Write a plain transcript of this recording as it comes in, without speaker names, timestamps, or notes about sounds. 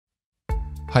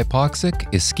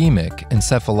Hypoxic-Ischemic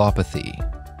Encephalopathy.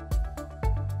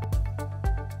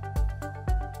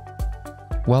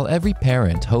 While every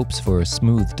parent hopes for a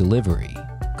smooth delivery,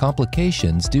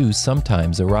 complications do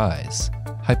sometimes arise.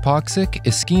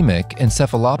 Hypoxic-Ischemic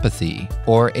Encephalopathy,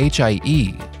 or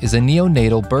HIE, is a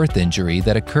neonatal birth injury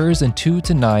that occurs in 2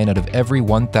 to 9 out of every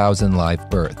 1,000 live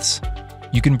births.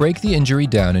 You can break the injury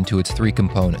down into its 3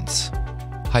 components.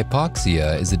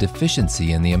 Hypoxia is a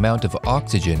deficiency in the amount of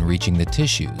oxygen reaching the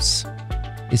tissues.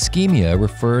 Ischemia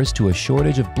refers to a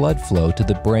shortage of blood flow to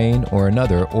the brain or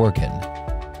another organ.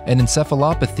 And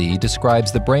encephalopathy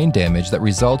describes the brain damage that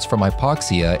results from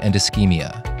hypoxia and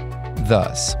ischemia.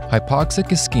 Thus,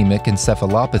 hypoxic-ischemic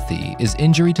encephalopathy is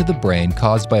injury to the brain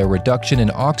caused by a reduction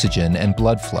in oxygen and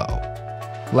blood flow.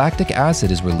 Lactic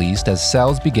acid is released as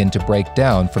cells begin to break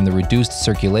down from the reduced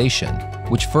circulation,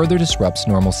 which further disrupts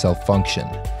normal cell function.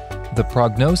 The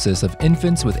prognosis of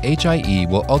infants with HIE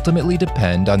will ultimately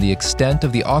depend on the extent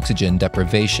of the oxygen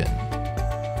deprivation.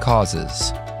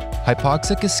 Causes: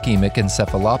 hypoxic-ischemic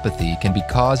encephalopathy can be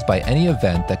caused by any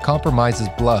event that compromises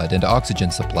blood and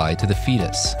oxygen supply to the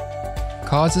fetus.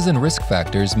 Causes and risk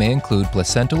factors may include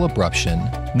placental abruption,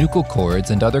 nuchal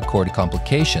cords and other cord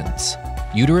complications,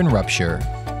 uterine rupture,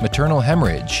 maternal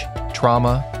hemorrhage,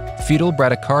 trauma, fetal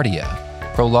bradycardia,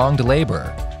 prolonged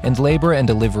labor, and labor and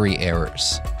delivery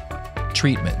errors.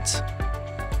 Treatment: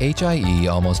 HIE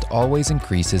almost always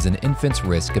increases an infant's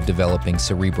risk of developing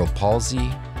cerebral palsy,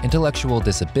 intellectual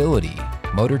disability,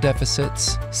 motor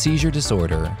deficits, seizure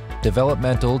disorder,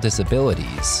 developmental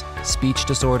disabilities, speech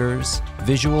disorders,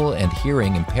 visual and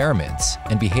hearing impairments,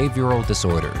 and behavioral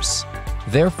disorders.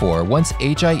 Therefore, once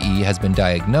HIE has been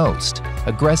diagnosed,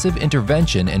 aggressive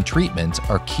intervention and treatment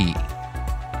are key.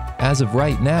 As of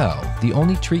right now, the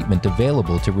only treatment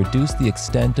available to reduce the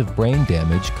extent of brain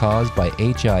damage caused by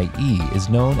HIE is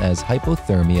known as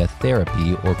hypothermia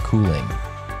therapy or cooling.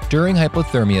 During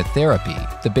hypothermia therapy,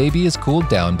 the baby is cooled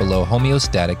down below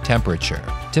homeostatic temperature,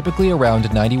 typically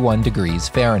around 91 degrees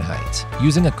Fahrenheit,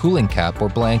 using a cooling cap or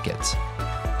blanket.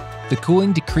 The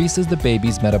cooling decreases the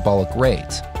baby's metabolic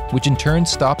rate, which in turn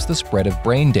stops the spread of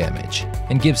brain damage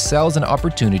and gives cells an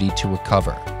opportunity to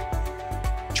recover.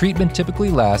 Treatment typically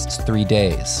lasts 3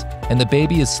 days, and the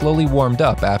baby is slowly warmed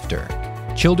up after.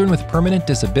 Children with permanent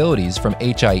disabilities from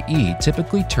HIE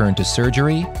typically turn to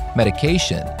surgery,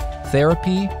 medication,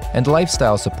 therapy, and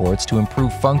lifestyle supports to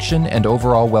improve function and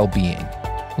overall well-being.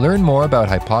 Learn more about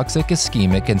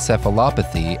hypoxic-ischemic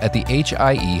encephalopathy at the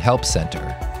HIE Help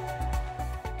Center.